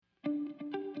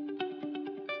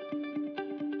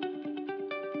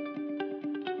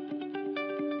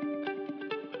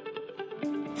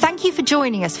Thank you for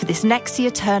joining us for this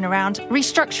Nexia Turnaround,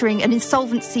 Restructuring and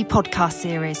Insolvency podcast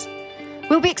series.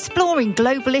 We'll be exploring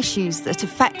global issues that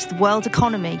affect the world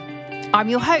economy. I'm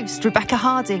your host, Rebecca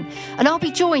Harding, and I'll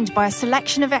be joined by a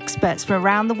selection of experts from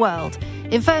around the world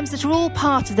in firms that are all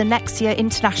part of the Nexia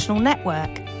International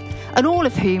Network, and all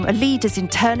of whom are leaders in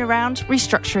turnaround,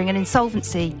 restructuring and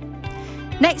insolvency.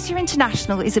 Nexia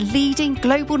International is a leading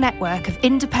global network of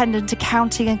independent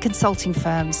accounting and consulting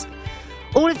firms.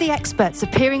 All of the experts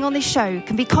appearing on this show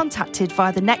can be contacted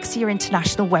via the Nexia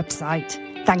International website.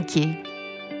 Thank you.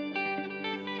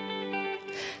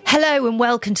 Hello and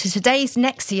welcome to today's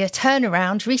Nexia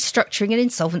Turnaround, Restructuring and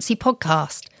Insolvency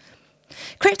podcast.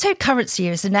 Cryptocurrency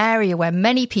is an area where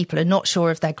many people are not sure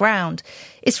of their ground.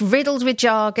 It's riddled with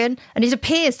jargon and it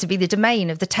appears to be the domain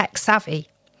of the tech savvy.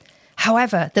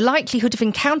 However, the likelihood of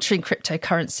encountering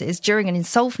cryptocurrencies during an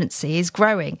insolvency is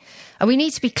growing, and we need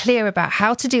to be clear about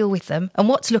how to deal with them and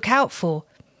what to look out for.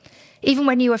 Even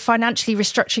when you are financially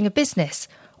restructuring a business,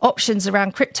 options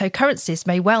around cryptocurrencies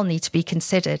may well need to be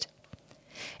considered.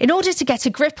 In order to get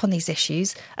a grip on these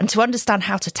issues and to understand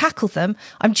how to tackle them,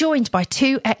 I'm joined by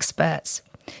two experts.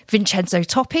 Vincenzo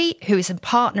Toppi, who is a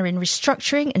partner in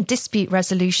restructuring and dispute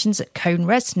resolutions at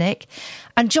CohnReznick,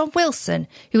 and John Wilson,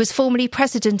 who was formerly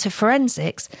president of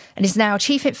Forensics and is now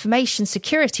Chief Information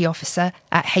Security Officer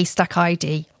at Haystack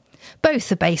ID.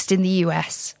 Both are based in the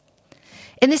US.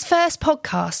 In this first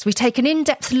podcast, we take an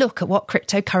in-depth look at what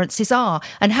cryptocurrencies are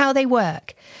and how they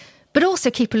work, but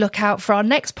also keep a lookout for our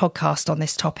next podcast on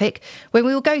this topic, where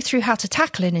we will go through how to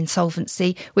tackle an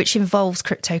insolvency which involves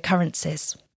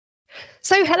cryptocurrencies.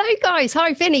 So hello guys,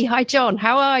 hi Vinny, hi John,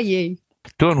 how are you?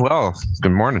 Doing well.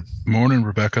 Good morning. Morning,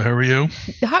 Rebecca. How are you?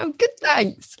 I'm good,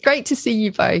 thanks. Great to see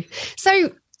you both.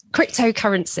 So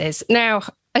cryptocurrencies. Now,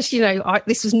 as you know,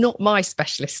 this was not my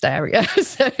specialist area,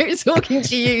 so talking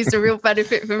to you is a real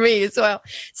benefit for me as well.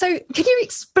 So can you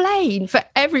explain for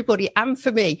everybody and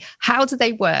for me, how do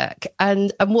they work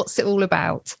and what's it all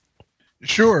about?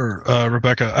 Sure,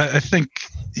 Rebecca. I think,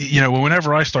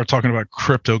 whenever I start talking about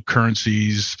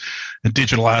cryptocurrencies and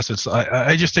digital assets,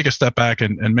 I just take a step back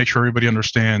and make sure everybody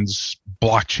understands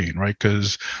blockchain, right?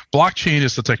 Because blockchain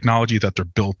is the technology that they're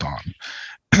built on.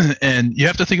 And you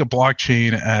have to think of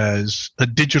blockchain as a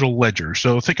digital ledger.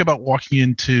 So think about walking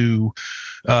into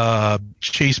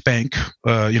Chase Bank,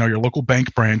 your local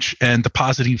bank branch, and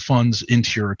depositing funds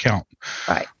into your account.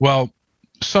 Right. Well,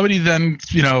 somebody then,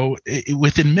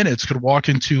 within minutes could walk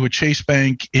into a Chase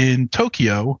Bank in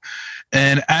Tokyo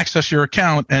and access your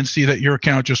account and see that your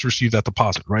account just received that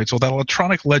deposit, right? So that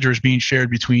electronic ledger is being shared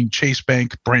between Chase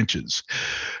Bank branches.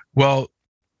 Well,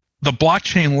 the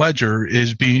blockchain ledger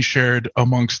is being shared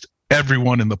amongst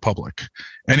everyone in the public.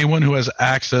 Anyone who has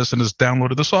access and has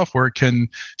downloaded the software can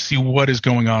see what is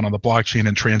going on the blockchain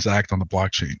and transact on the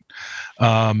blockchain.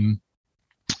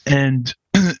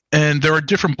 And there are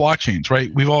different blockchains,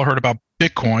 right? We've all heard about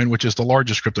Bitcoin, which is the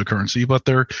largest cryptocurrency, but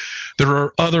there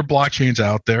are other blockchains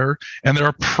out there, and there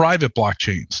are private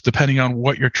blockchains depending on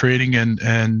what you're trading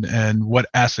and what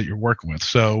asset you're working with.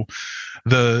 So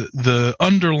the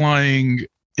underlying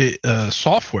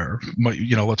software,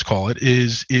 let's call it,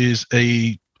 is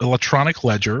a electronic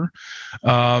ledger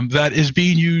that is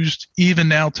being used even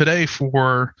now today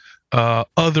for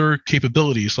other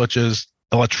capabilities, such as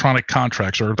electronic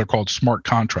contracts, or they're called smart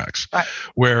contracts, right,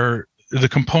 where the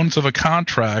components of a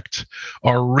contract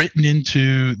are written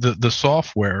into the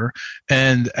software,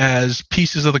 and as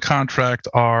pieces of the contract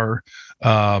are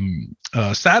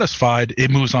satisfied,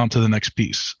 it moves on to the next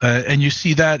piece. And you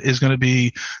see that is going to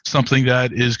be something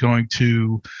that is going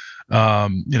to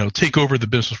take over the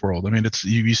business world. I mean,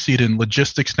 you see it in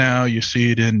logistics now, you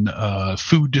see it in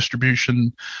food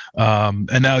distribution,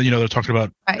 and now they're talking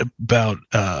about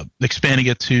expanding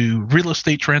it to real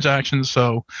estate transactions.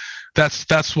 So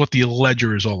that's what the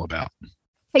ledger is all about.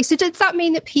 Okay, so does that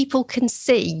mean that people can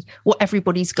see what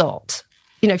everybody's got?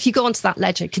 If you go onto that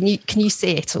ledger, can you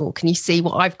see it, or can you see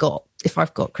what I've got if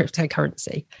I've got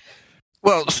cryptocurrency?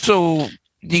 Well, so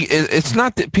it's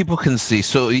not that people can see.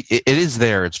 So it is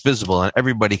there, it's visible, and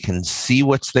everybody can see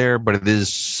what's there, but it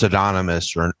is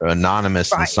pseudonymous or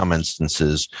anonymous, right, in some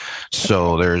instances.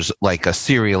 So there's like a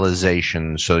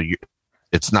serialization. So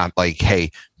it's not like,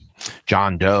 hey,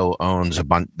 John Doe owns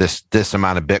this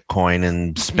amount of Bitcoin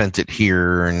and spent it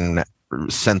here and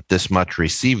sent this much,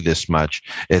 received this much.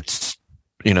 It's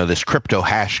this crypto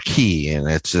hash key, and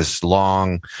it's this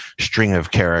long string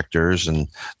of characters, and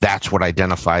that's what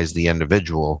identifies the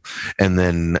individual. And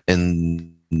then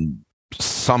in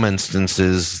some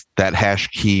instances, that hash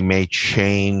key may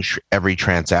change every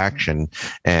transaction,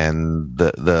 and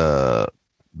the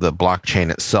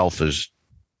blockchain itself is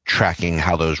tracking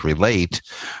how those relate.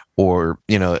 Or,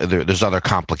 there's other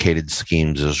complicated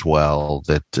schemes as well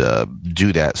that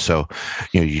do that. So,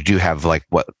 you do have like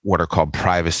what are called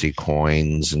privacy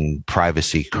coins and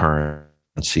privacy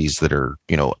currencies that are,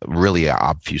 really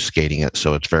obfuscating it.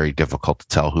 So it's very difficult to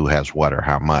tell who has what or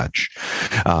how much.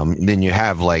 Then you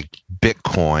have like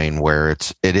Bitcoin, where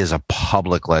it is a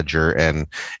public ledger. And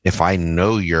if I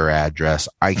know your address,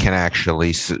 I can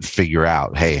actually figure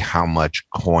out, hey, how much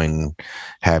coin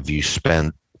have you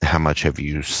spent? How much have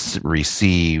you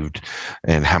received,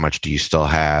 and how much do you still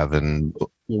have, and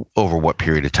over what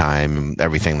period of time, and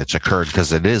everything that's occurred,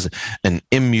 because it is an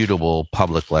immutable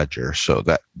public ledger. So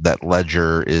that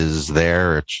ledger is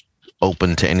there. It's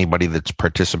open to anybody that's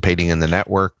participating in the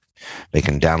network. They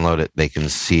can download it. They can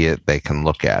see it. They can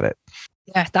look at it.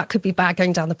 Yeah, that could be bad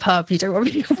going down the pub. You don't want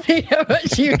me to see how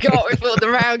much you got before the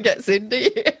round gets in, do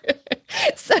you?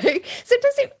 So does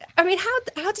it,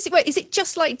 how does it work? Is it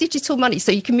just like digital money,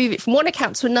 so you can move it from one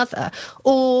account to another?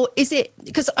 Or is it,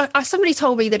 because somebody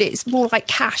told me that it's more like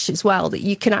cash as well, that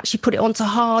you can actually put it onto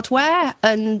hardware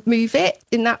and move it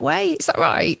in that way? Is that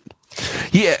right?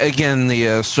 Yeah, again,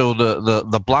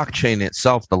 the blockchain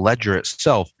itself, the ledger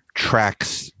itself,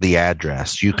 tracks the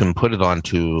address. You can put it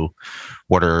onto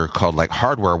what are called like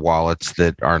hardware wallets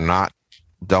that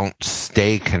don't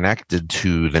stay connected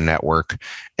to the network,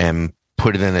 and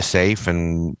put it in a safe,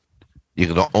 and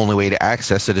the only way to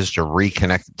access it is to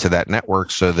reconnect it to that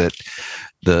network, so that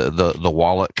the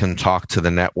wallet can talk to the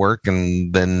network,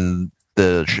 and then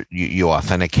you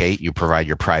authenticate, you provide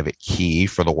your private key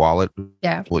for the wallet.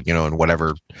 Yeah. And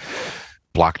whatever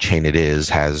blockchain it is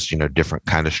has, different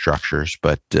kind of structures,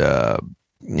 but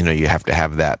you have to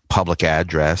have that public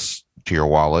address to your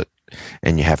wallet,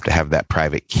 and you have to have that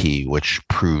private key, which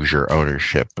proves your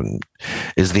ownership and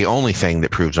is the only thing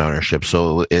that proves ownership.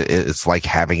 So it's like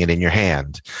having it in your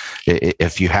hand.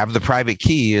 If you have the private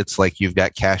key, it's like you've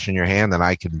got cash in your hand, and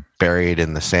I can bury it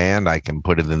in the sand. I can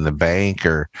put it in the bank,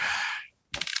 or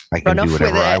I can do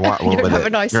whatever I want with it. Have a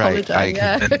nice holiday. I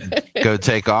can go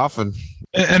take off.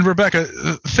 And Rebecca,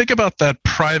 think about that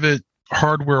private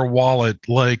hardware wallet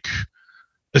like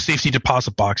a safety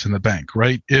deposit box in the bank,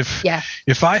 right? If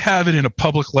I have it in a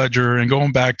public ledger, and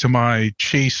going back to my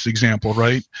Chase example,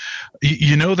 right?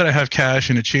 You know that I have cash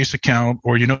in a Chase account,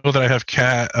 or you know that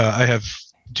I have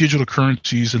digital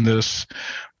currencies in this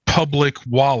public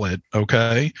wallet,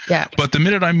 okay? Yeah. But the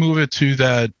minute I move it to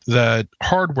that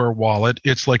hardware wallet,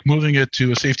 it's like moving it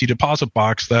to a safety deposit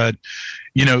box that,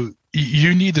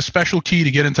 you need the special key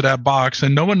to get into that box,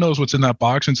 and no one knows what's in that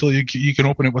box until you can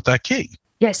open it with that key.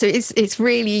 Yeah, so it's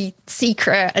really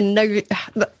secret, and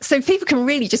so people can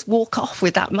really just walk off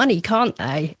with that money, can't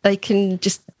they? They can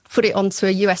just put it onto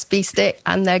a USB stick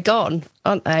and they're gone,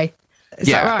 aren't they? Is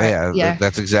that right? Yeah,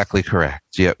 that's exactly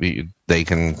correct. Yeah, they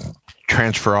can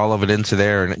transfer all of it into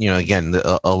there, and again,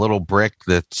 a little brick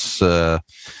that's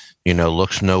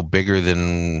looks no bigger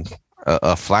than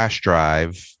a flash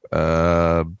drive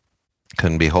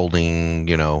can be holding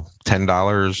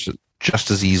 $10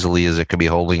 just as easily as it could be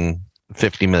holding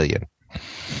 50 million.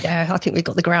 Yeah, I think we've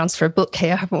got the grounds for a book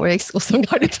here, haven't we? Or some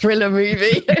kind of thriller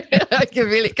movie. I can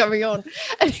feel it coming on.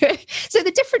 Anyway, so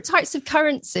the different types of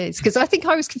currencies, because I think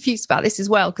I was confused about this as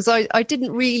well, because I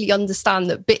didn't really understand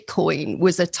that Bitcoin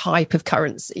was a type of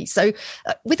currency. So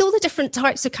with all the different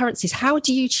types of currencies, how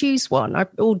do you choose one?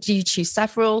 Or do you choose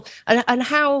several? And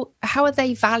how are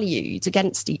they valued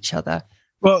against each other?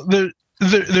 Well,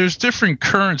 there's different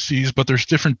currencies, but there's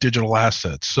different digital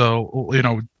assets. So,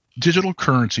 digital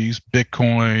currencies,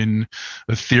 Bitcoin,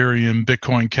 Ethereum,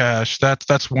 Bitcoin Cash,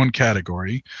 that's one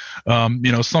category.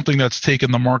 Something that's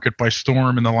taken the market by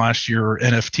storm in the last year are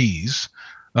NFTs,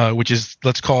 which is,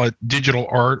 let's call it digital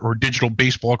art or digital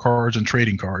baseball cards and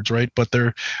trading cards, right? But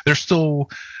they're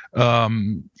still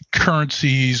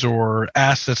currencies or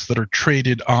assets that are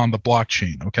traded on the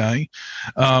blockchain, okay?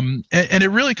 And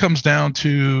it really comes down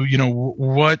to,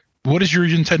 what is your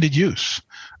intended use?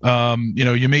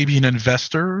 You may be an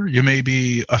investor, you may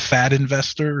be a fat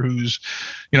investor who's,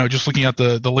 just looking at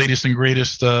the latest and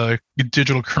greatest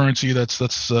digital currency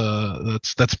that's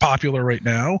popular right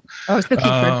now. I was looking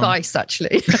for advice,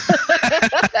 actually.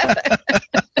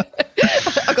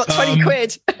 I got 20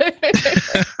 quid.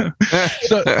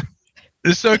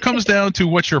 So it comes down to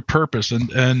what's your purpose,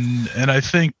 and I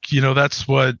think that's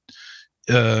what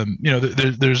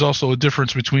there's also a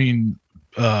difference between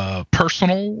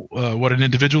personal, what an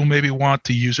individual maybe want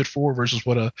to use it for versus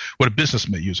what a business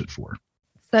may use it for.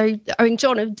 So,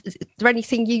 John, is there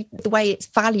anything the way it's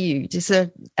valued? Is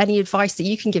there any advice that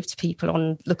you can give to people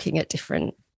on looking at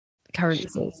different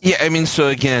currencies? Yeah, so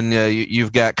again,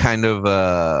 you've got kind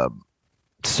of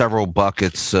several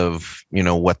buckets of,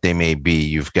 what they may be.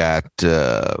 You've got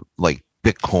like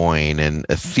Bitcoin and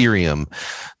Ethereum.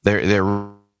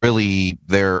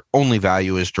 Their only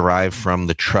value is derived from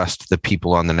the trust the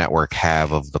people on the network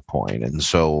have of the coin. And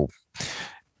so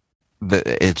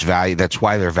its value, that's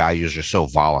why their values are so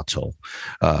volatile.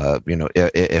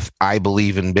 If I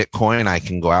believe in Bitcoin, I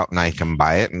can go out and I can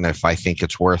buy it. And if I think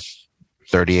it's worth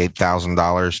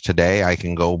 $38,000 today, I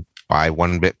can go buy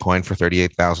one Bitcoin for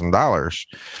 $38,000.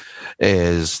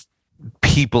 Is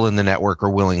people in the network are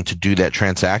willing to do that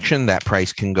transaction, that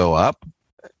price can go up.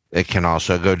 It can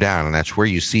also go down, and that's where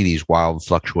you see these wild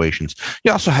fluctuations.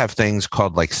 You also have things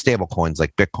called like stable coins,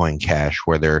 like Bitcoin Cash,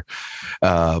 where they're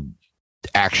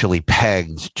actually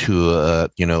pegged to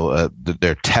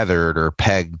they're tethered or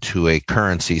pegged to a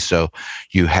currency. So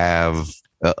you have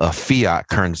a fiat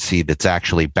currency that's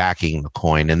actually backing the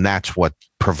coin, and that's what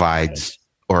provides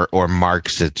or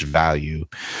marks its value.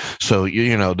 So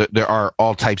there are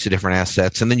all types of different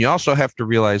assets, and then you also have to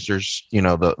realize there's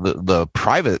the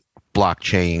private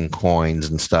blockchain coins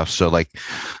and stuff. So like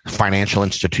financial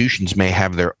institutions may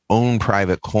have their own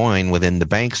private coin within the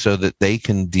bank so that they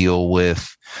can deal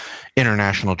with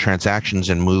international transactions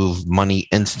and move money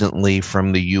instantly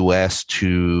from the US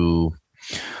to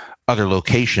other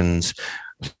locations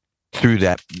through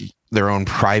their own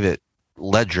private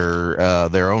ledger,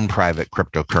 their own private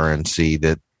cryptocurrency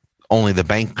that only the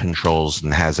bank controls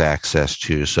and has access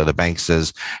to. So the bank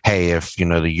says, hey, if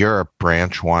the Europe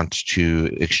branch wants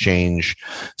to exchange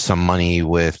some money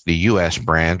with the US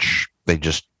branch, they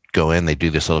just go in, they do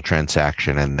this little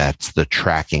transaction, and that's the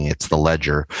tracking. It's the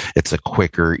ledger. It's a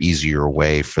quicker, easier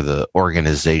way for the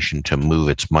organization to move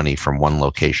its money from one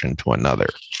location to another.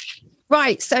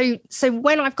 Right. So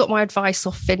when I've got my advice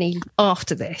off Vinny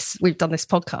after this, we've done this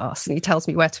podcast and he tells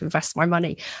me where to invest my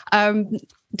money.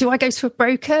 Do I go to a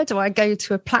broker? Do I go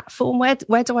to a platform?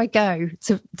 Where do I go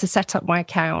to set up my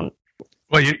account?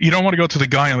 Well, you don't want to go to the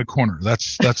guy on the corner.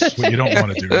 That's what you don't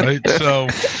want to do, right? So,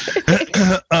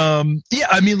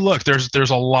 look, there's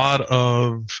a lot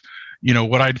of,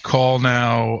 what I'd call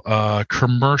now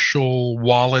commercial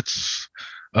wallets.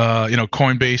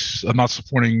 Coinbase, I'm not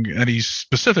supporting any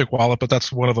specific wallet, but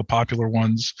that's one of the popular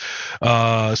ones.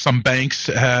 Some banks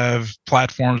have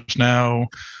platforms now.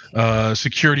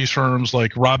 Securities firms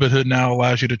like Robinhood now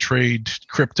allows you to trade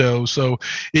crypto. So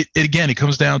it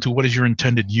comes down to what is your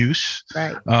intended use?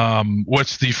 Right.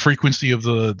 What's the frequency of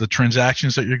the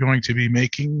transactions that you're going to be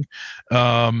making?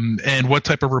 And what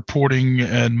type of reporting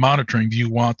and monitoring do you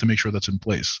want to make sure that's in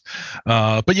place?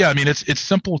 It's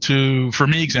simple for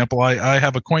me, example, I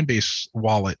have a Coinbase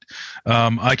wallet.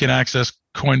 I can access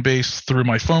Coinbase through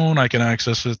my phone. I can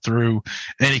access it through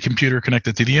any computer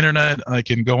connected to the internet. I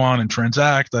can go on and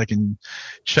transact. I can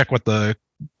check what the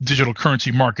digital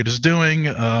currency market is doing.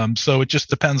 So it just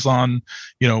depends on,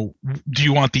 do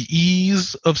you want the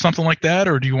ease of something like that,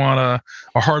 or do you want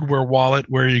a hardware wallet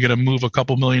where you're going to move a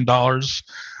couple $1 million,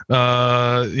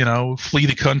 flee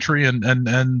the country and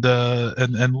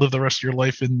live the rest of your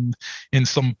life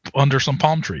under some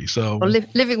palm tree. So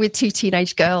living with two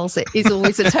teenage girls, it is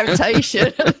always a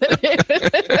temptation.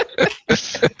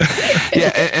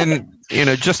 Yeah, and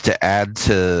just to add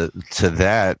to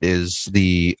that is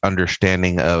the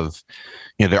understanding of,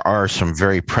 there are some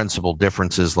very principal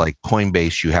differences. Like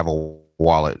Coinbase, you have a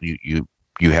wallet, you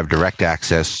have direct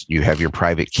access, you have your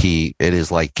private key. It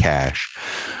is like cash.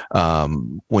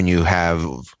 When you have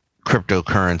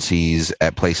cryptocurrencies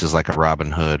at places like a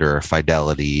Robinhood or a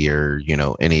Fidelity or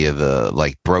any of the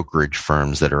like brokerage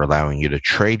firms that are allowing you to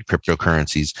trade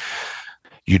cryptocurrencies,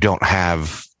 you don't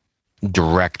have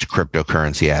direct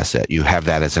cryptocurrency asset. You have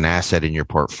that as an asset in your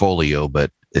portfolio,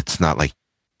 but it's not like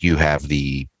you have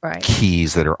the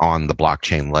keys that are on the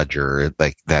blockchain ledger.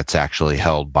 Like that's actually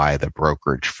held by the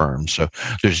brokerage firm. So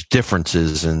there's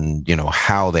differences in,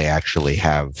 how they actually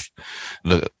have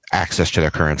the access to their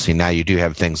currency. Now you do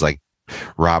have things like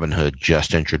Robinhood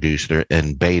just introduced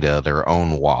in beta their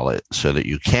own wallet so that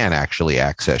you can actually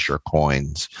access your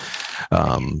coins.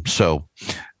 So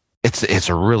it's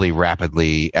a really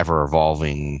rapidly ever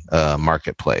evolving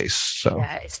marketplace. So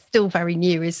yeah, it's still very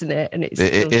new, isn't it? And it's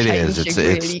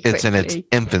in its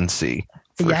infancy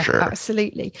for sure.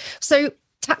 Absolutely. So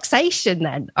taxation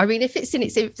then, if it's in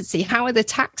its infancy, how are the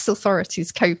tax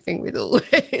authorities coping with all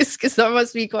this? Because that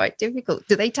must be quite difficult.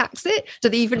 Do they tax it? Do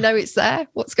they even know it's there?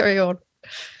 What's going on?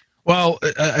 Well,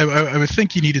 I would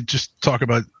think you need to just talk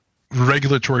about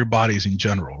regulatory bodies in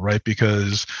general, right?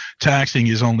 Because taxing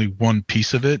is only one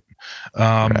piece of it.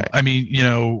 Right.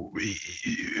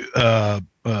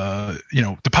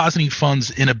 depositing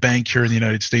funds in a bank here in the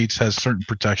United States has certain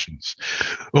protections.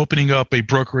 Opening up a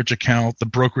brokerage account, the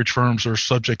brokerage firms are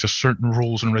subject to certain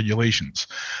rules and regulations.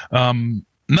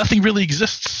 Nothing really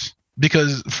exists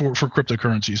because for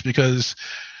cryptocurrencies, because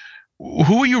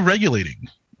who are you regulating?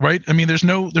 Right? I mean, there's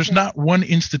not one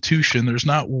institution, there's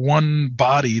not one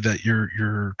body that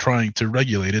you're trying to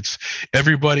regulate. It's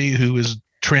everybody who is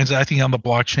transacting on the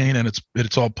blockchain, and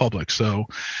it's all public. So,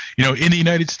 in the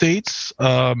United States,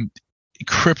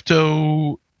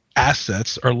 crypto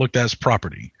assets are looked at as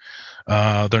property.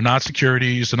 They're not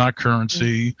securities, they're not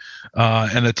currency,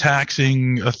 and the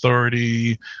taxing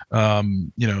authority,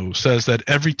 says that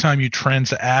every time you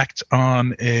transact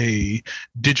on a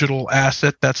digital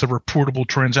asset, that's a reportable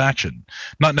transaction.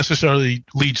 Not necessarily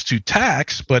leads to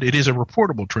tax, but it is a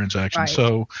reportable transaction. Right.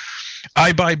 So,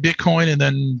 I buy Bitcoin and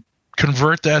then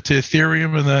convert that to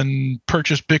Ethereum and then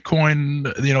purchase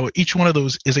Bitcoin. Each one of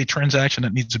those is a transaction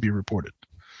that needs to be reported.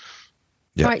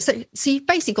 Yeah. Right, so you've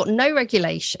basically got no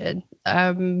regulation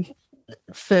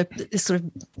for this sort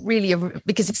of really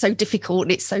because it's so difficult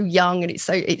and it's so young and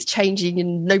it's changing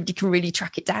and nobody can really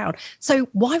track it down. So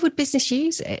why would business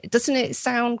use it? Doesn't it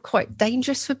sound quite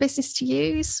dangerous for business to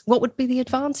use? What would be the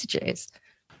advantages?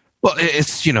 Well,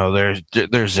 it's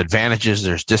there's advantages,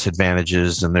 there's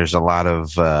disadvantages, and there's a lot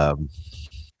of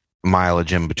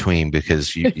mileage in between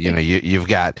because you've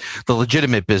got the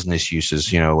legitimate business uses.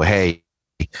 Hey,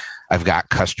 I've got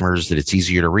customers that it's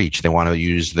easier to reach. They want to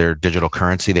use their digital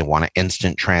currency. They want an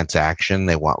instant transaction.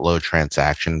 They want low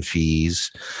transaction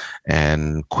fees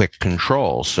and quick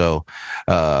control. So,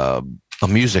 a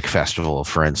music festival,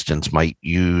 for instance, might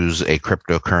use a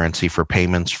cryptocurrency for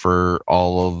payments for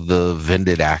all of the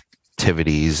vended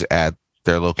activities at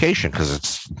their location because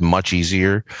it's much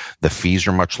easier. The fees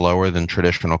are much lower than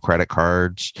traditional credit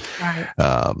cards. Right.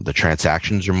 The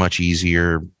transactions are much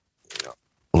easier.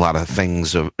 A lot of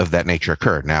things of that nature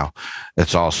occur. Now,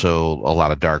 it's also a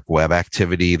lot of dark web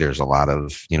activity. There's a lot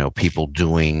of, people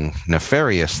doing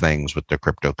nefarious things with their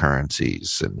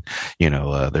cryptocurrencies. And,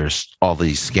 there's all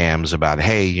these scams about,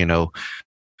 hey,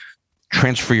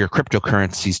 transfer your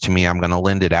cryptocurrencies to me. I'm going to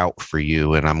lend it out for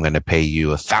you and I'm going to pay you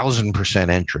 1,000%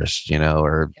 interest, I'm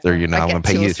going to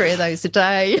pay you 2 or 3 of those a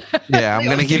day. Yeah. I'm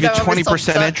going to give you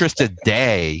 20% interest a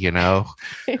day,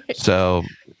 So,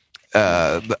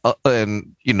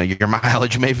 and your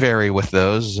mileage may vary with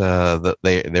those.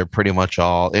 They're pretty much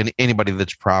all. Anybody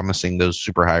that's promising those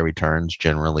super high returns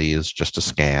generally is just a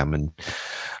scam, and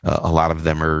a lot of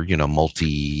them are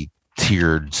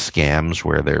multi-tiered scams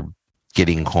where they're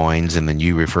getting coins and then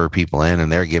you refer people in and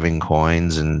they're giving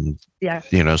coins and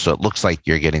so it looks like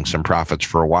you're getting some profits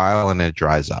for a while and it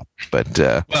dries up. But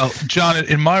well, John,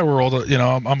 in my world,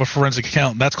 I'm a forensic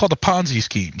accountant. That's called a Ponzi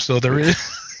scheme. So there is.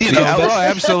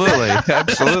 Absolutely.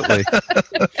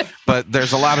 But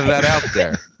there's a lot of that out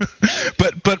there.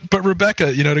 But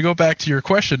Rebecca, to go back to your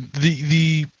question,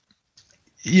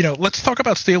 let's talk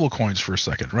about stable coins for a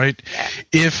second, right?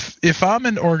 Yeah. If I'm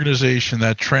an organization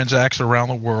that transacts around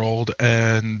the world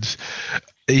and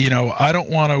I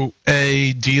don't want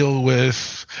to deal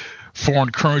with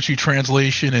foreign currency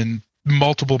translation and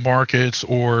multiple markets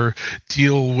or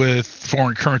deal with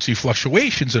foreign currency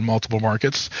fluctuations in multiple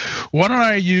markets, why don't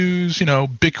I use,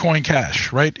 Bitcoin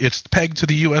Cash, right? It's pegged to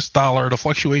the US dollar. The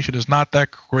fluctuation is not that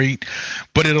great,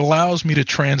 but it allows me to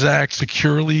transact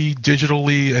securely,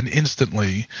 digitally, and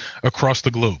instantly across the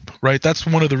globe, right? That's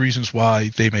one of the reasons why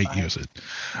they may use it.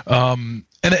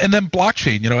 And then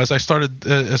blockchain, as I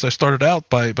started out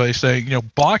by saying,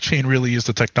 blockchain really is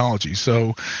the technology.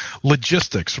 So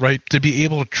logistics, right? To be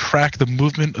able to track the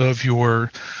movement of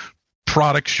your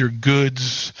products, your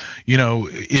goods,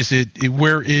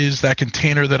 where is that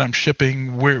container that I'm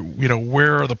shipping?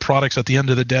 Where are the products at the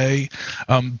end of the day?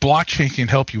 Blockchain can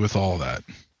help you with all of that.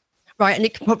 Right, and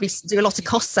it can probably do a lot of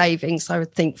cost savings, I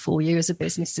would think, for you as a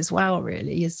business as well,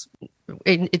 really,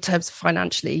 in terms of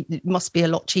financially. It must be a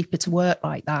lot cheaper to work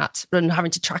like that than having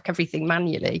to track everything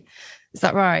manually. Is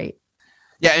that right?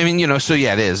 Yeah, I mean,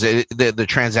 it is. The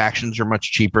transactions are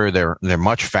much cheaper. They're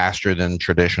much faster than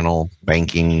traditional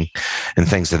banking and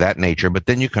things of that nature. But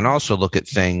then you can also look at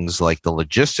things like the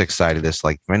logistics side of this,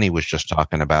 like Vinny was just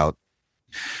talking about,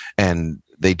 and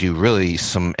they do really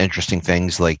some interesting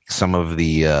things, like some of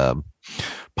the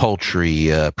poultry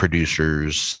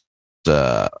producers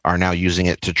are now using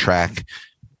it to track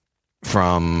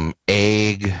from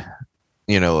egg,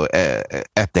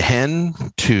 at the hen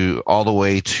to all the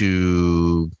way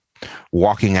to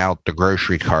walking out the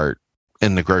grocery cart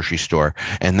in the grocery store.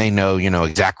 And they know,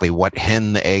 exactly what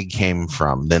hen the egg came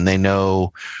from. Then they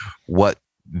know what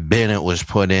bin it was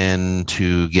put in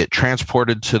to get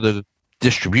transported to the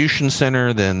distribution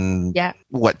center, then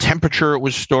what temperature it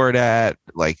was stored at.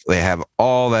 Like they have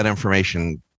all that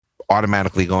information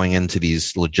automatically going into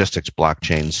these logistics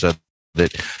blockchains so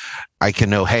that I can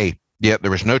know, hey,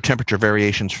 there was no temperature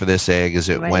variations for this egg as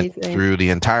it went through the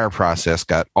entire process,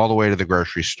 got all the way to the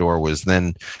grocery store, was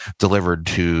then delivered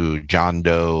to John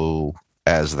Doe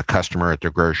as the customer at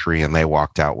their grocery, and they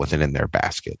walked out with it in their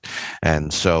basket.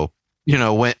 And so,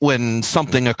 when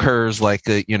something occurs like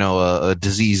a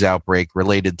disease outbreak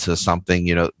related to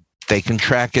something, they can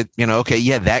track it,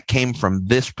 that came from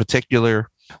this particular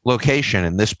location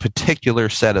and this particular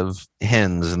set of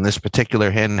hens in this particular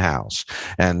hen house,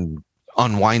 and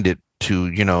unwind it to,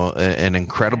 an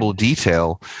incredible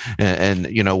detail. And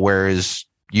whereas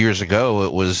years ago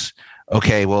it was,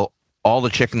 okay, well, all the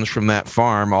chickens from that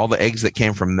farm, all the eggs that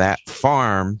came from that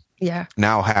farm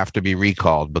now have to be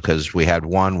recalled because we had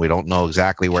one. We don't know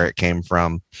exactly where it came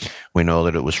from. We know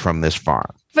that it was from this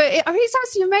farm. But it's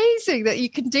absolutely amazing that you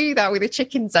can do that with a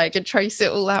chicken's egg and trace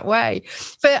it all that way.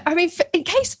 But in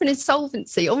case of an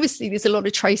insolvency, obviously there's a lot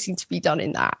of tracing to be done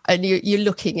in that. And you're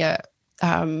looking at,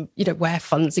 where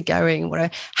funds are going,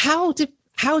 whatever. How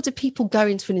do people go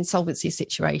into an insolvency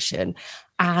situation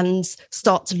and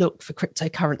start to look for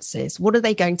cryptocurrencies? What are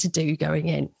they going to do going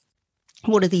in?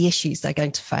 What are the issues they're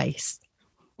going to face?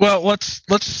 Well, let's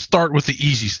start with the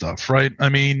easy stuff, right? I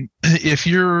mean, if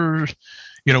you're,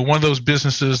 one of those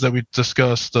businesses that we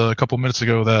discussed a couple minutes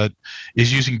ago that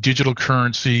is using digital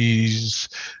currencies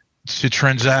to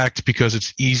transact because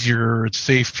it's easier, it's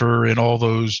safer in all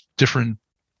those different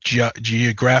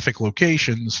geographic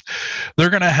locations,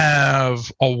 they're going to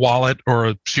have a wallet or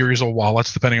a series of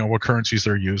wallets, depending on what currencies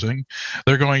they're using.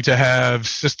 They're going to have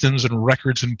systems and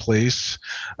records in place.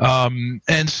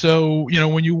 And so,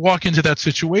 when you walk into that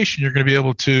situation, you're going to be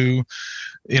able to,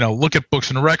 look at books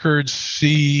and records,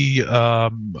 see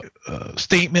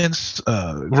statements,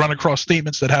 run across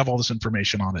statements that have all this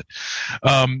information on it.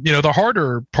 The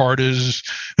harder part is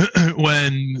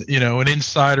when, an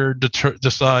insider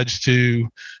decides to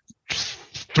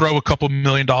throw a couple $1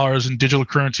 million in digital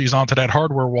currencies onto that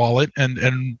hardware wallet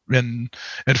and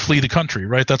flee the country,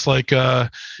 right? That's like the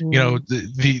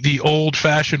old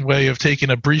fashioned way of taking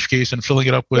a briefcase and filling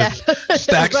it up with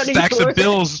stacks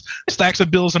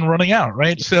of bills and running out,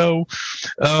 right? So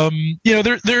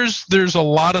there's a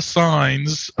lot of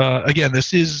signs. Again,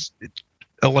 this is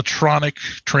electronic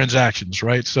transactions,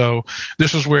 right? So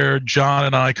this is where John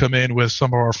and I come in with some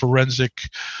of our forensic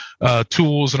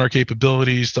tools and our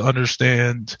capabilities to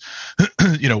understand,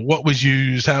 what was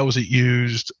used, how was it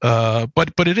used.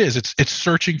 But it's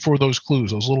searching for those clues,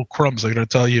 those little crumbs. They're going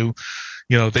to tell you,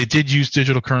 they did use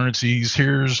digital currencies.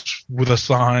 Here's with the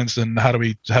signs, and how do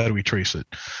we trace it?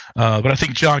 But I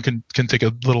think John can take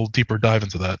a little deeper dive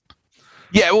into that.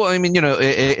 Yeah, well, I mean,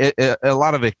 a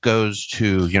lot of it goes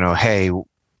to, hey,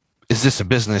 is this a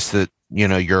business that,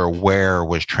 you're aware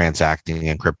was transacting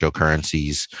in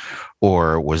cryptocurrencies,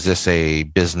 or was this a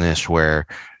business where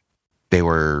they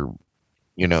were,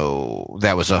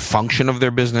 that was a function of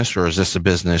their business, or is this a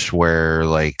business where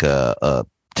like a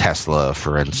Tesla,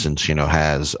 for instance,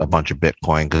 has a bunch of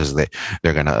Bitcoin because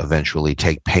they're going to eventually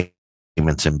take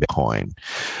payments in Bitcoin.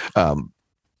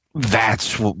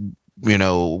 That's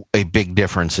a big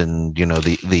difference in,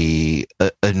 the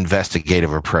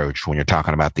investigative approach when you're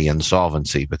talking about the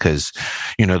insolvency, because,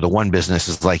 the one business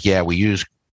is like, yeah, we use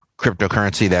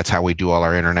cryptocurrency. That's how we do all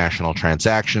our international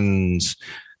transactions.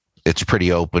 It's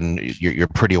pretty open. You're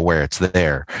pretty aware it's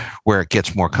there. Where it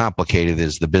gets more complicated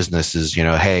is the business is,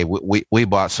 hey, we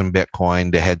bought some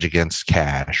Bitcoin to hedge against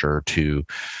cash, or to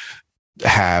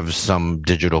have some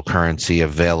digital currency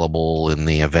available in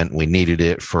the event we needed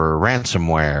it for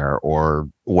ransomware or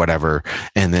whatever.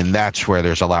 And then that's where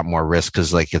there's a lot more risk,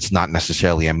 because like it's not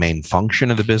necessarily a main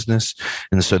function of the business.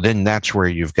 And so then that's where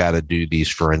you've got to do these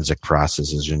forensic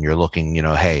processes, and you're looking,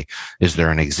 hey, is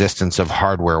there an existence of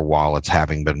hardware wallets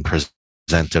having been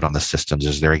presented on the systems?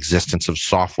 Is there existence of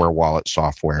software wallet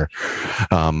software?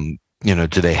 Do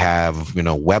they have,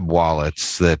 web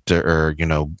wallets that are,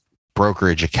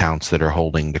 brokerage accounts that are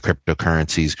holding the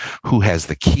cryptocurrencies? Who has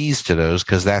the keys to those?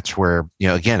 Because that's where,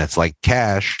 again, it's like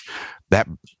cash. That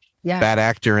bad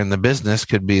actor in the business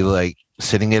could be like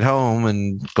sitting at home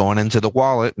and going into the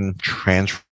wallet and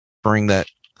transferring that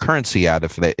currency out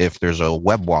if there's a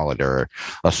web wallet or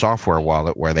a software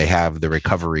wallet where they have the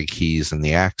recovery keys and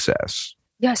the access.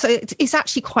 Yeah, so it's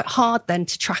actually quite hard then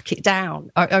to track it down.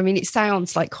 I mean, it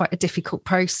sounds like quite a difficult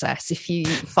process if you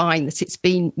find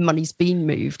that money's been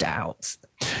moved out.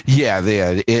 Yeah,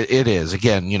 it is.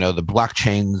 Again, the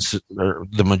blockchains,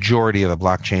 the majority of the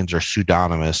blockchains are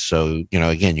pseudonymous. So,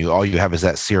 again, all you have is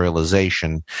that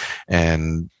serialization,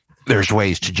 and there's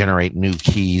ways to generate new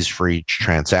keys for each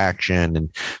transaction.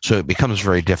 And so it becomes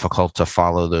very difficult to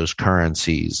follow those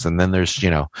currencies. And then there's,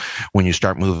 when you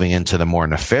start moving into the more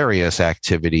nefarious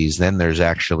activities, then there's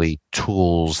actually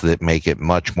tools that make it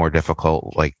much more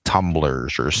difficult, like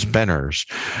tumblers or spinners,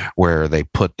 where they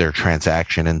put their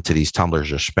transaction into these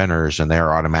tumblers or spinners, and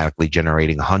they're automatically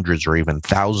generating hundreds or even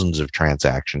thousands of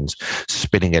transactions,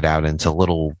 spitting it out into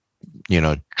little,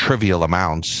 trivial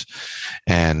amounts.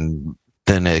 And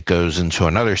then it goes into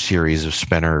another series of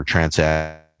spinner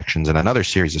transactions and another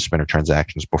series of spinner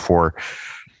transactions before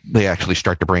they actually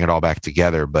start to bring it all back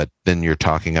together. But then you're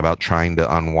talking about trying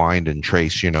to unwind and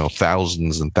trace,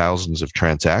 thousands and thousands of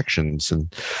transactions.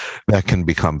 And that can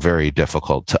become very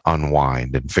difficult to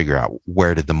unwind and figure out,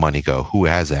 where did the money go? Who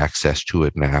has access to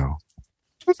it now?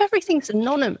 If everything's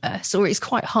anonymous, or it's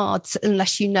quite hard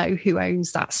unless you know who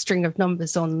owns that string of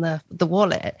numbers on the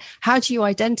wallet, how do you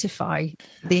identify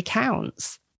the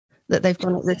accounts that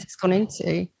it's gone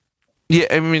into? Yeah,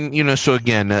 I mean, so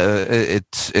again,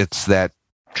 it's that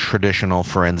traditional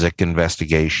forensic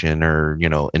investigation or,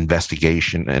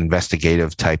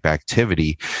 investigative type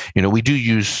activity. We do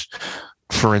use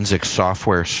forensic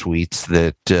software suites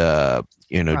that,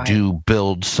 right, do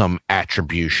build some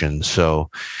attribution. So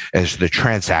as the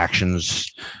transactions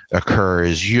occur,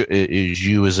 as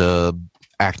you as a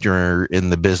actor in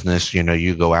the business,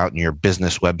 you go out and your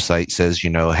business website says,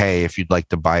 hey, if you'd like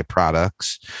to buy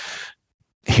products,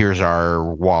 here's our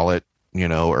wallet,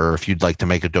 or if you'd like to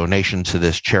make a donation to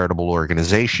this charitable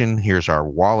organization, here's our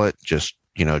wallet, just,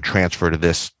 transfer to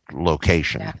this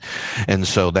location. Yeah. And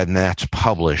so then that's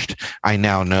published. I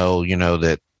now know,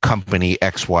 that company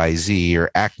XYZ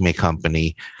or Acme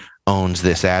Company owns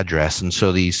this address. And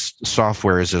so these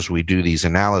softwares, as we do these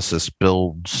analysis,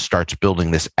 starts building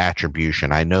this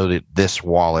attribution. I know that this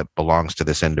wallet belongs to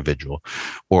this individual.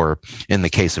 Or in the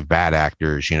case of bad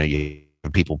actors, you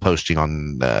have people posting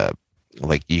on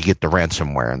like you get the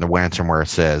ransomware, and the ransomware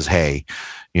says, hey,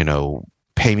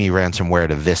 pay me ransomware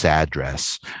to this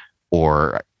address,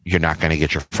 or you're not going to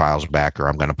get your files back, or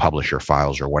I'm going to publish your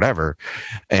files, or whatever.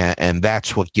 And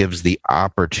that's what gives the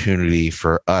opportunity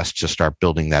for us to start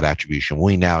building that attribution.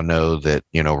 We now know that,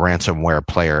 ransomware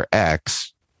player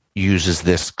X uses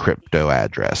this crypto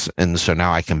address. And so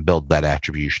now I can build that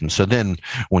attribution. So then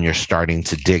when you're starting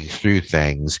to dig through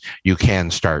things, you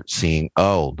can start seeing,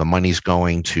 oh, the money's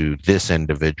going to this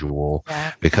individual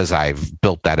because I've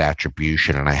built that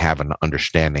attribution and I have an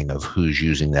understanding of who's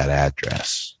using that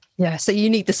address. Yeah, so you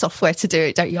need the software to do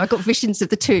it, don't you? I got visions of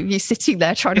the two of you sitting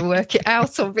there trying to work it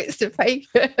out on bits of paper.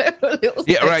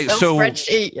 Yeah, right. So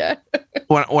spreadsheet, yeah.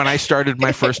 when I started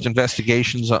my first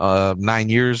investigations 9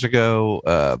 years ago,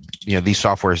 these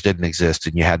softwares didn't exist,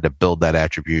 and you had to build that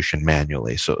attribution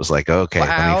manually. So it was like, okay,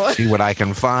 let me see what I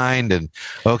can find, and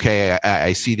okay,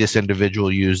 I see this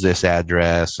individual use this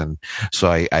address, and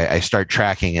so I start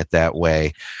tracking it that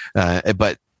way.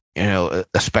 But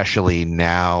especially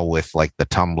now with like the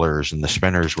tumblers and the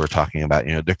spinners we're talking about,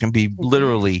 there can be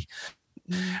literally,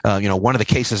 one of the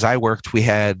cases I worked, we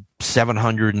had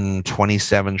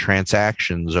 727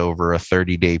 transactions over a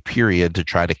 30-day period to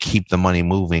try to keep the money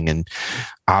moving and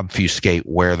obfuscate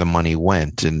where the money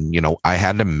went. And, I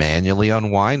had to manually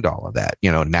unwind all of that.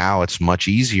 Now it's much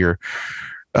easier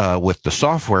with the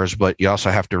softwares, but you also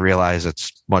have to realize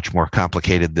it's much more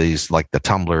complicated. These, like the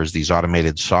tumblers, these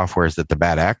automated softwares that the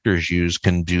bad actors use,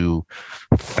 can do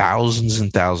thousands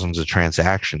and thousands of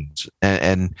transactions.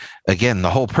 And again, the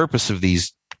whole purpose of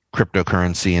these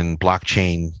cryptocurrency and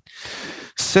blockchain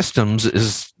systems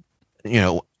is,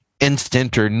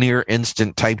 instant or near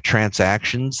instant type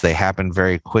transactions. They happen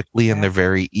very quickly and they're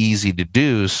very easy to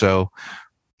do. So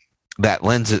that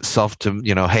lends itself to,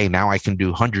 hey, now I can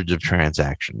do hundreds of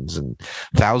transactions and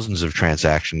thousands of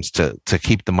transactions to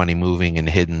keep the money moving and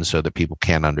hidden so that people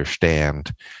can't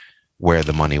understand where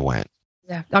the money went.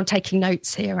 Yeah, I'm taking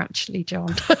notes here, actually,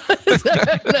 John.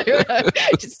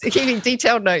 Just keeping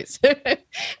detailed notes.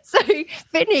 So,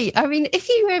 Vinny, I mean, if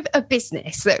you have a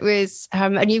business that was,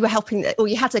 and you were helping, or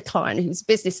you had a client whose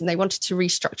business and they wanted to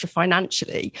restructure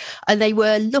financially, and they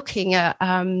were looking at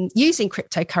using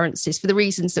cryptocurrencies for the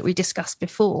reasons that we discussed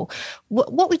before,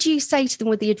 what would you say to them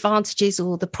were the advantages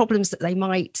or the problems that they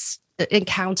might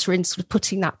encounter in sort of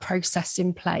putting that process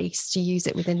in place to use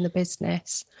it within the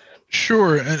business?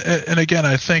 Sure. And again,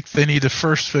 I think they need to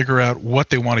first figure out what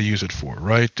they want to use it for,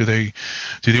 right? Do they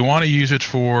want to use it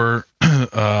for,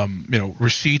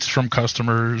 receipts from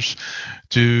customers?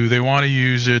 Do they want to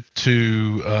use it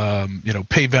to,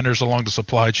 pay vendors along the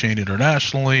supply chain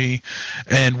internationally?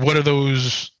 And what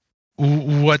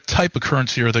type of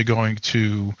currency are they going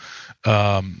to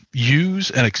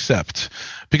use and accept,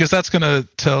 because that's going to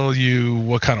tell you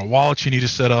what kind of wallet you need to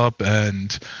set up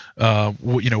and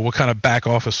what kind of back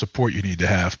office support you need to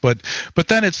have. But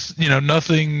then it's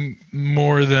nothing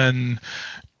more than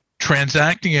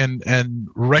transacting and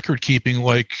record keeping,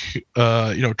 like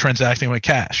transacting like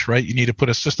cash, right? You need to put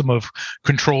a system of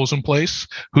controls in place.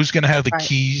 Who's going to have the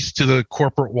keys to the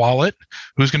corporate wallet?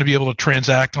 Who's going to be able to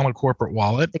transact on a corporate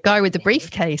wallet? The guy with the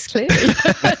briefcase, clearly.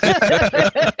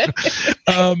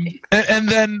 And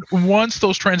then once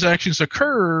those transactions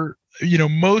occur,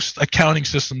 most accounting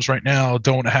systems right now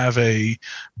don't have a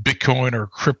Bitcoin or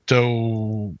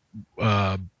crypto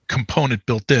component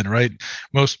built in, right?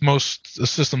 Most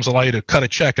systems allow you to cut a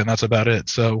check and that's about it.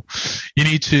 So you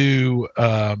need to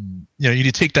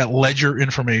take that ledger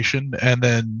information and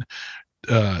then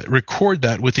record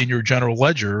that within your general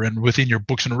ledger and within your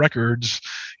books and records.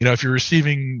 If you're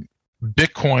receiving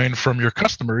Bitcoin from your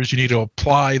customers, you need to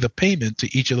apply the payment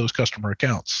to each of those customer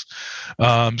accounts.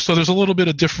 So there's a little bit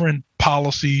of different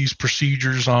policies,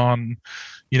 procedures on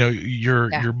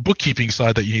your bookkeeping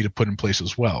side that you need to put in place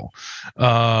as well.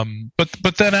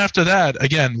 But then after that,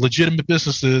 again, legitimate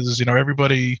businesses,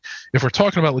 everybody, if we're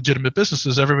talking about legitimate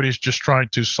businesses, everybody's just trying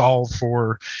to solve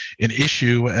for an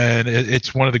issue, and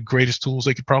it's one of the greatest tools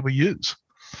they could probably use.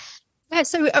 Yeah.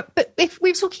 So, but if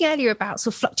we were talking earlier about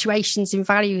sort of fluctuations in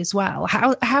value as well,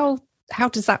 how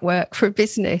does that work for a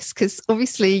business? Because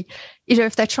obviously,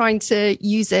 if they're trying to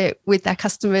use it with their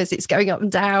customers, it's going up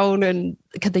and down. And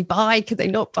can they buy? Can they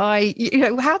not buy?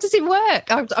 How does it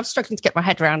work? I'm struggling to get my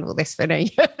head around all this,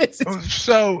 Vinny.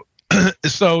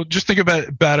 So just think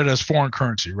about it as foreign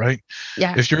currency, right?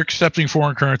 Yeah. If you're accepting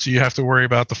foreign currency, you have to worry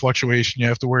about the fluctuation. You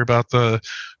have to worry about the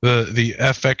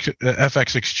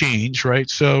FX exchange, right?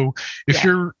 So if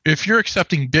you're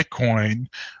accepting Bitcoin,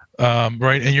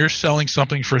 right, and you're selling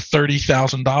something for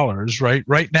 $30,000, right?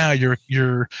 Right now,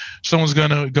 someone's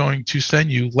going to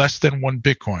send you less than one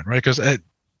Bitcoin, right?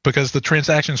 Because the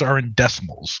transactions are in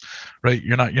decimals, right?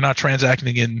 You're not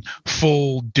transacting in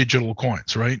full digital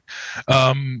coins, right?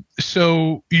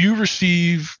 So you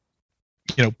receive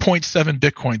 0.7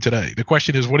 Bitcoin today. The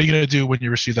question is, what are you going to do when you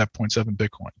receive that 0.7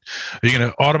 Bitcoin? Are you going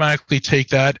to automatically take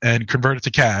that and convert it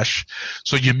to cash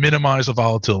so you minimize the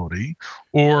volatility?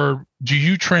 Or do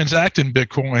you transact in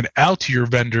Bitcoin out to your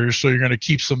vendors so you're going to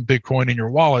keep some Bitcoin in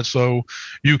your wallet so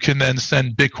you can then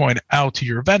send Bitcoin out to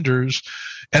your vendors?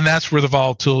 And that's where the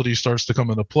volatility starts to come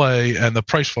into play and the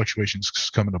price fluctuations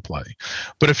come into play.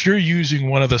 But if you're using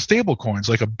one of the stable coins,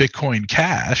 like a Bitcoin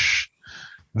Cash,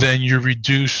 then you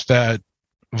reduce that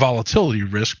volatility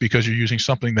risk because you're using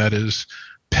something that is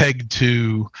pegged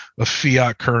to a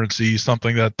fiat currency,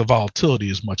 something that the volatility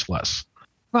is much less.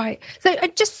 Right. So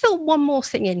just fill one more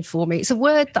thing in for me. It's a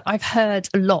word that I've heard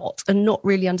a lot and not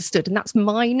really understood, and that's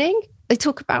mining. They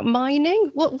talk about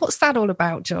mining. What's that all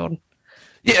about, John?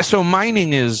 Yeah, so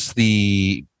mining is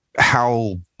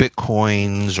how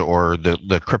Bitcoins or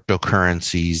the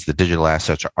cryptocurrencies, the digital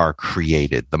assets are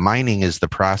created. The mining is the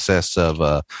process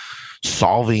of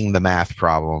solving the math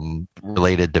problem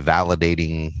related to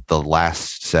validating the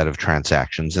last set of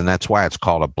transactions. And that's why it's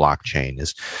called a blockchain,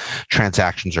 is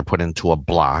transactions are put into a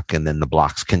block and then the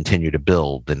blocks continue to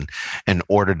build. And in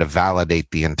order to validate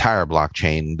the entire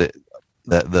blockchain,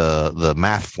 the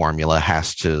math formula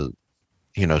has to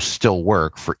still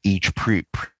work for each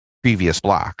previous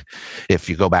block. If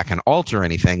you go back and alter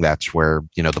anything, that's where,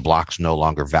 the blocks no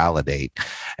longer validate.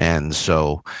 And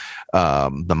so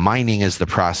the mining is the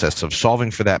process of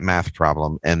solving for that math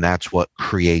problem, and that's what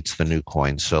creates the new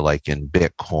coins. So like in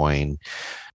Bitcoin,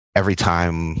 every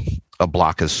time a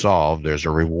block is solved, there's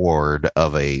a reward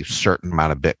of a certain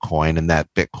amount of Bitcoin, and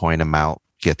that Bitcoin amount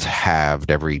gets halved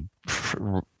every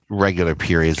regular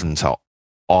periods until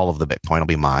all of the Bitcoin will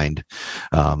be mined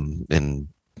in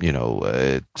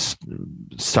it's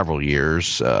several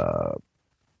years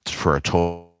for a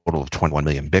total of 21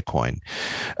 million Bitcoin.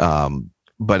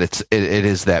 But it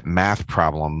is that math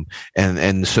problem,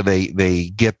 and so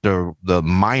they get the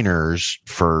miners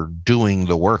for doing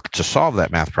the work to solve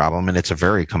that math problem, and it's a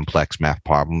very complex math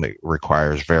problem. It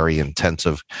requires very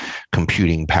intensive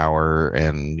computing power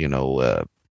and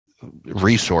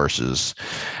resources.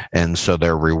 And so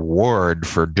their reward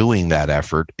for doing that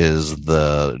effort is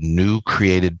the new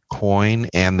created coin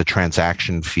and the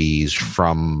transaction fees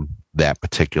from that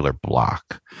particular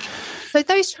block. So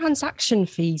those transaction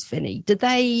fees, Vinny, do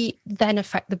they then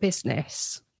affect the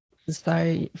business as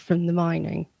though from the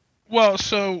mining? Well,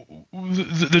 so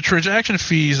the transaction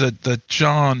fees that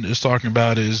John is talking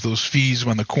about is those fees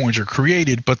when the coins are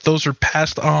created, but those are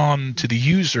passed on to the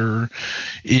user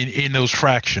in those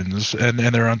fractions, and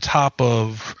they're on top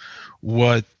of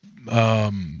what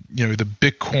the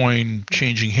Bitcoin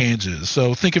changing hands is.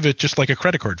 So think of it just like a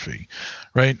credit card fee,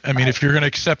 right? I mean, if you're going to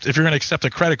accept a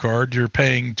credit card, you're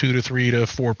paying 2 to 3 to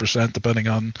 4% depending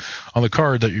on the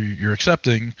card that you're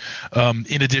accepting,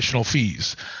 in additional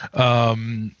fees.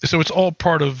 So it's all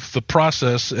part of the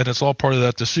process, and it's all part of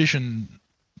that decision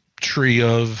tree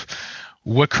of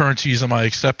what currencies am I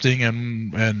accepting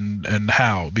and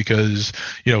how, because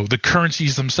the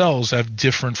currencies themselves have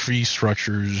different fee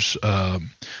structures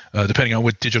depending on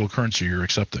what digital currency you're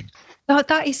accepting. Oh,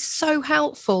 that is so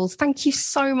helpful. Thank you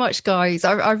so much, guys.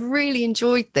 I've really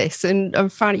enjoyed this and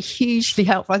found it hugely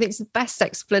helpful. I think it's the best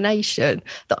explanation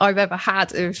that I've ever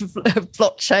had of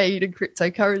blockchain and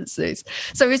cryptocurrencies.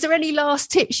 So is there any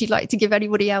last tips you'd like to give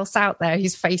anybody else out there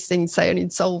who's facing, say, an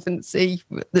insolvency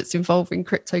that's involving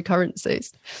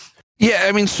cryptocurrencies? Yeah,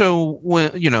 I mean, so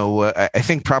when, I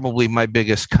think probably my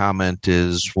biggest comment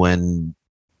is when,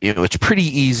 it's pretty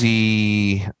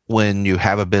easy when you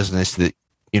have a business that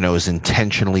is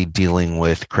intentionally dealing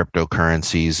with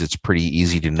cryptocurrencies. It's pretty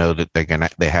easy to know that they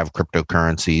have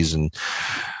cryptocurrencies and,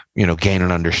 gain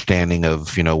an understanding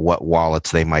of, what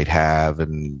wallets they might have,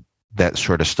 and that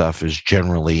sort of stuff is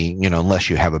generally, unless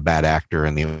you have a bad actor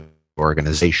in the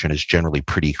organization, is generally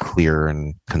pretty clear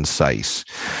and concise.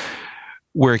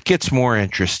 Where it gets more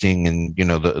interesting and,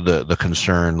 the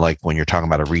concern, like when you're talking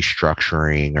about a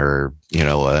restructuring or,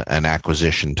 an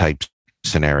acquisition type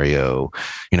scenario,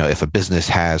 if a business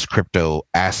has crypto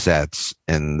assets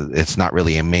and it's not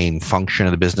really a main function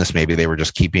of the business, maybe they were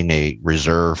just keeping a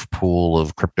reserve pool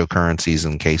of cryptocurrencies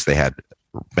in case they had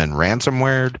been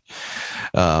ransomwared,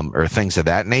 or things of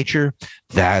that nature,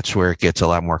 that's where it gets a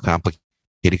lot more complicated,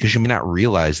 because you may not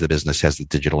realize the business has the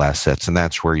digital assets. And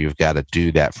that's where you've got to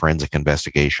do that forensic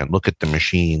investigation, look at the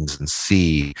machines and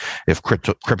see if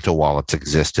crypto wallets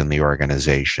exist in the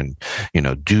organization.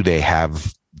 Do they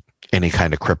have any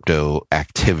kind of crypto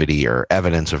activity or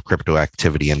evidence of crypto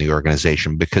activity in the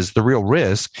organization? Because the real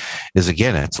risk is,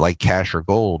 again, it's like cash or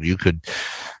gold. You could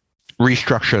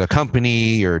restructure the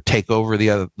company or take over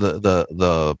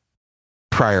the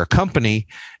prior company,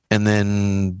 and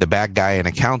then the bad guy in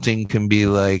accounting can be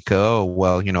like, oh,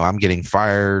 well, I'm getting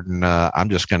fired, and I'm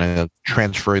just going to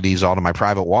transfer these all to my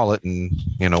private wallet and,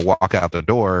 walk out the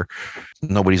door.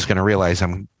 Nobody's going to realize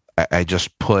I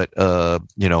just put a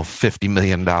 $50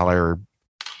 million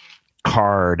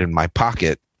card in my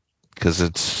pocket because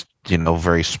it's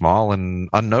very small and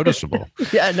unnoticeable.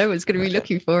 Yeah, no one's going to be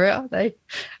looking for it, are they?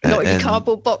 Not in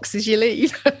cardboard boxes you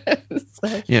leave.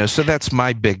 So that's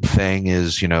my big thing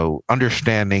is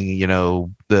understanding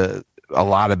a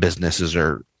lot of businesses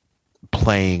are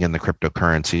playing in the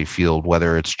cryptocurrency field,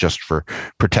 whether it's just for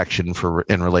protection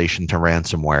in relation to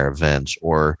ransomware events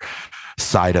or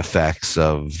side effects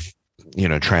of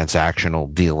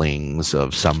transactional dealings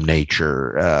of some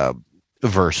nature,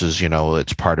 versus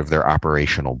it's part of their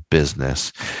operational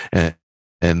business, and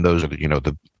those are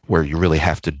where you really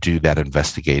have to do that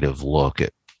investigative look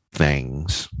at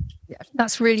things. Yeah,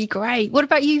 that's really great. What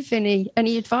about you, Vinny?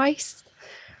 Any advice?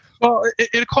 Well,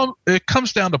 it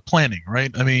comes down to planning,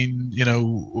 right? I mean,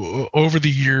 over the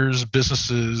years,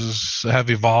 businesses have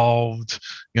evolved.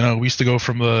 We used to go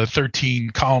from the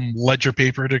 13-column ledger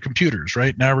paper to computers,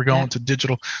 right? Now we're going to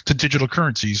digital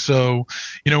currencies. So,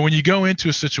 when you go into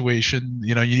a situation,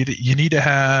 you need to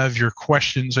have your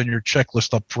questions and your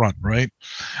checklist up front, right?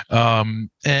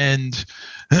 And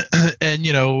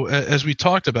as we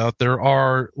talked about, there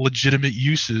are legitimate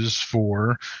uses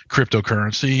for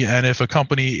cryptocurrency, and if a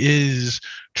company is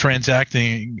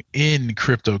transacting in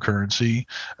cryptocurrency,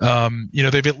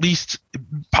 they've at least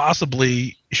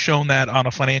possibly shown that on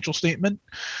a financial statement,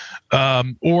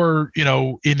 or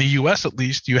in the U.S. at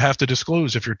least, you have to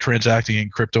disclose if you're transacting in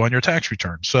crypto on your tax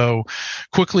return. So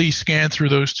quickly scan through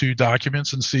those two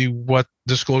documents and see what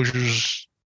disclosures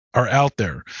are out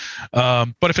there.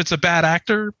 But if it's a bad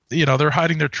actor, they're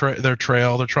hiding their trail.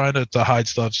 They're trying to hide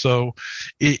stuff. So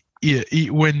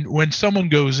when someone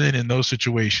goes in those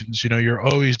situations, you're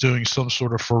always doing some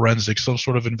sort of forensic, some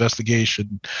sort of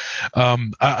investigation.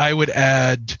 I would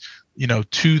add,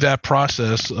 to that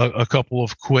process, a couple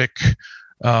of quick,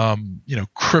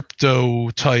 crypto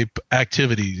type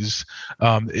activities.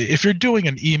 If you're doing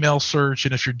an email search,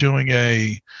 and if you're doing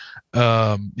a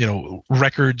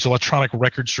electronic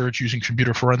record search using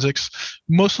computer forensics,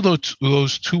 most of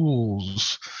those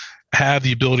tools have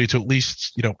the ability to at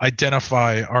least,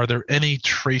 identify, are there any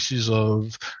traces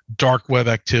of dark web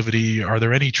activity? Are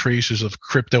there any traces of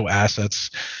crypto assets?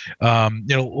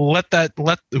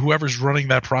 Let whoever's running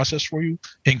that process for you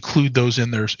include those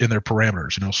in their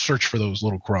parameters, search for those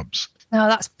little crumbs. Oh,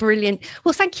 that's brilliant.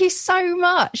 Well, thank you so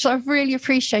much. I've really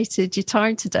appreciated your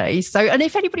time today. So, and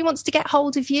if anybody wants to get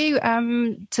hold of you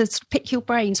to pick your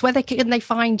brains, where can they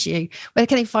find you? Where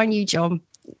can they find you, John?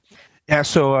 Yeah,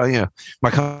 so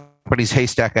my company's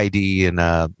Haystack ID, and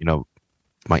my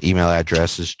email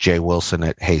address is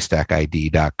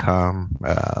jwilson@haystackid.com.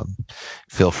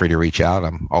 Feel free to reach out.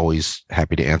 I'm always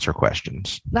happy to answer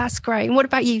questions. That's great. And what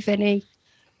about you, Vinny?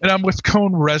 And I'm with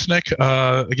Cone Resnick,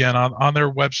 again, on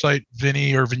their website,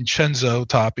 Vinny or Vincenzo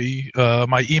Toppi.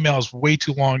 My email is way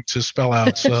too long to spell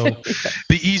out. So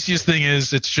the easiest thing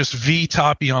is it's just V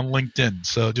Toppi on LinkedIn.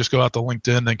 So just go out to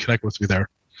LinkedIn and connect with me there.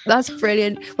 That's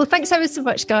brilliant. Well, thanks ever so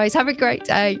much, guys. Have a great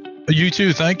day. You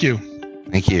too. Thank you.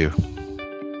 Thank you.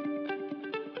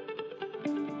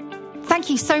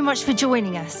 Thank you so much for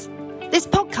joining us. This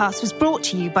podcast was brought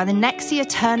to you by the Nexia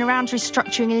Turnaround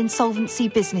Restructuring and Insolvency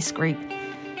Business Group.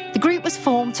 The group was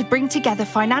formed to bring together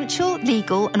financial,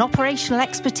 legal and operational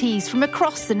expertise from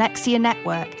across the Nexia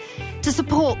network to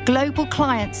support global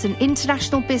clients and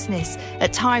international business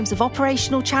at times of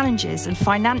operational challenges and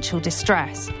financial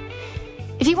distress.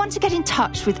 If you want to get in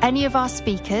touch with any of our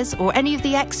speakers or any of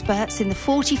the experts in the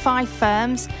 45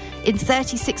 firms in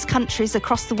 36 countries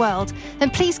across the world, then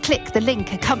please click the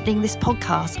link accompanying this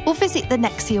podcast or visit the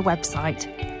Nexia website.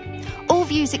 All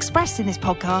views expressed in this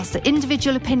podcast are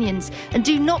individual opinions and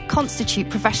do not constitute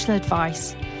professional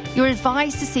advice. You're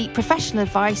advised to seek professional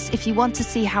advice if you want to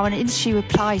see how an issue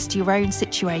applies to your own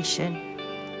situation.